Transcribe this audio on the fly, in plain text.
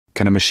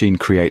can a machine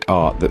create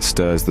art that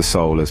stirs the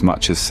soul as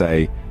much as,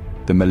 say,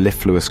 the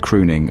mellifluous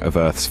crooning of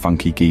Earth's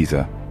funky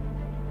geezer?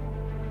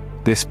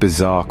 This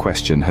bizarre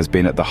question has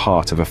been at the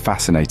heart of a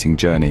fascinating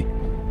journey,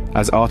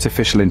 as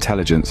artificial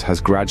intelligence has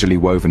gradually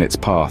woven its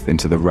path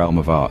into the realm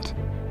of art.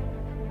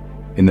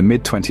 In the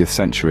mid-20th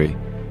century,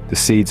 the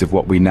seeds of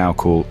what we now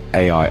call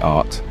AI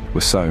art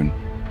were sown.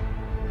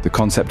 The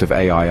concept of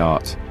AI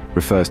art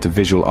refers to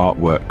visual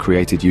artwork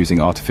created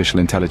using artificial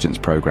intelligence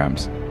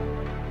programs.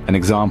 An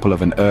example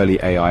of an early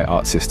AI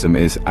art system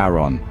is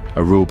Aaron,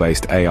 a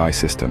rule-based AI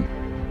system.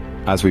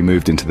 As we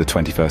moved into the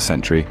 21st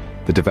century,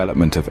 the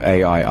development of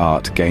AI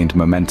art gained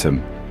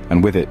momentum,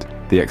 and with it,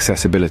 the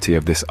accessibility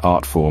of this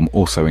art form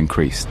also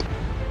increased.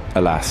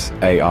 Alas,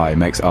 AI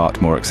makes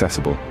art more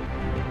accessible.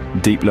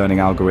 Deep learning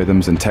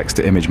algorithms and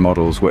text-to-image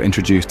models were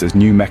introduced as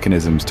new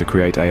mechanisms to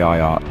create AI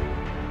art.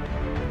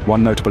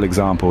 One notable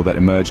example that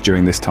emerged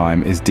during this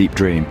time is Deep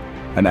Dream,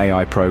 an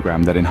AI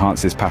program that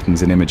enhances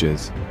patterns in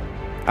images.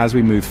 As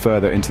we move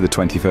further into the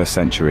 21st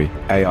century,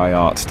 AI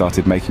art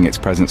started making its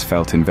presence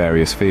felt in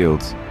various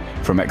fields,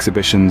 from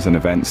exhibitions and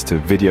events to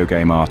video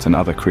game art and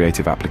other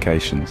creative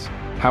applications.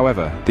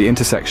 However, the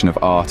intersection of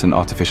art and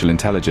artificial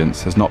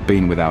intelligence has not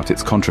been without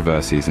its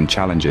controversies and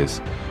challenges,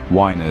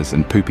 whiners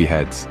and poopy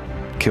heads,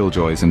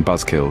 killjoys and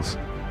buzzkills.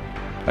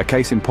 A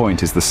case in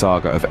point is the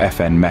saga of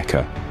FN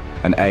Mecha,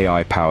 an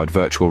AI-powered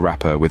virtual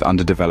rapper with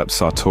underdeveloped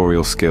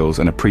sartorial skills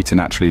and a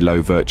preternaturally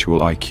low virtual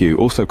IQ,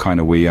 also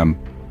kinda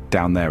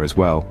down there as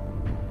well.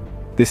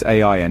 This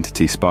AI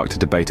entity sparked a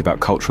debate about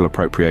cultural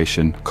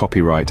appropriation,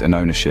 copyright and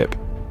ownership.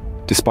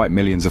 Despite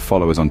millions of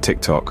followers on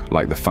TikTok,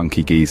 like the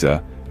Funky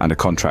Geezer, and a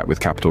contract with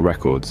Capitol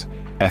Records,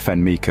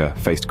 FN Mecha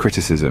faced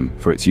criticism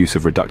for its use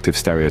of reductive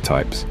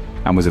stereotypes,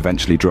 and was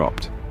eventually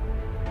dropped.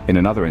 In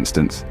another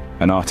instance,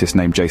 an artist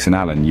named Jason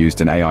Allen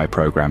used an AI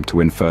program to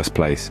win first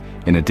place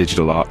in a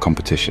digital art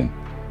competition.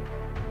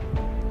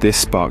 This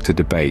sparked a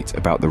debate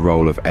about the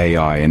role of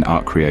AI in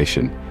art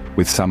creation,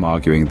 with some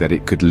arguing that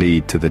it could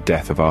lead to the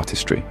death of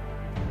artistry.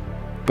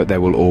 But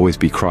there will always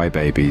be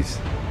crybabies,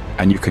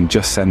 and you can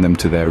just send them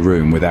to their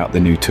room without the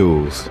new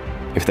tools.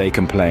 If they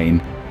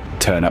complain,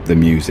 turn up the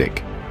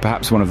music.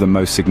 Perhaps one of the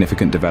most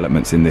significant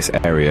developments in this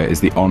area is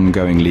the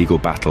ongoing legal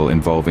battle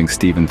involving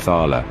Stephen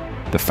Thaler,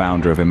 the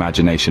founder of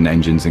Imagination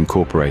Engines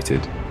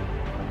Incorporated.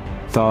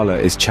 Thaler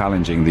is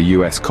challenging the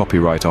US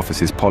Copyright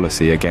Office's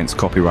policy against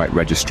copyright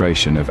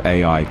registration of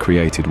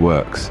AI-created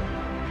works.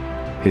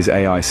 His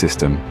AI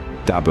system,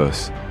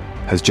 Dabus,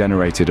 has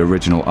generated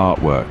original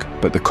artwork,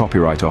 but the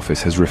Copyright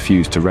Office has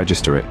refused to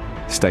register it,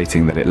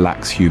 stating that it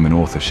lacks human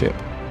authorship.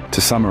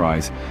 To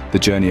summarize, the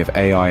journey of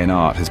AI in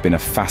art has been a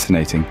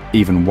fascinating,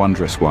 even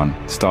wondrous one,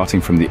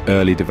 starting from the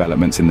early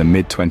developments in the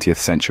mid-20th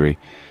century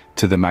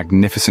to the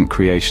magnificent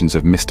creations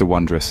of Mr.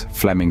 Wondrous,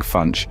 Fleming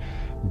Funch,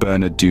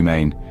 Bernard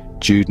Dumain,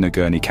 Jude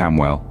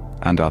Nagurney-Camwell,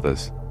 and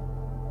others.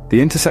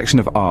 The intersection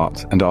of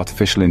art and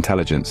artificial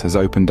intelligence has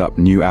opened up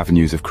new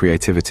avenues of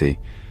creativity,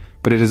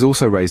 but it has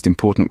also raised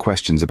important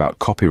questions about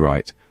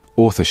copyright,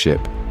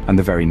 authorship, and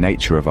the very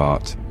nature of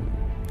art.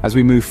 As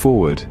we move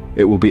forward,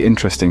 it will be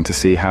interesting to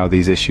see how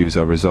these issues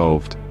are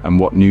resolved and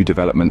what new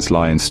developments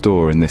lie in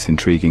store in this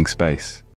intriguing space.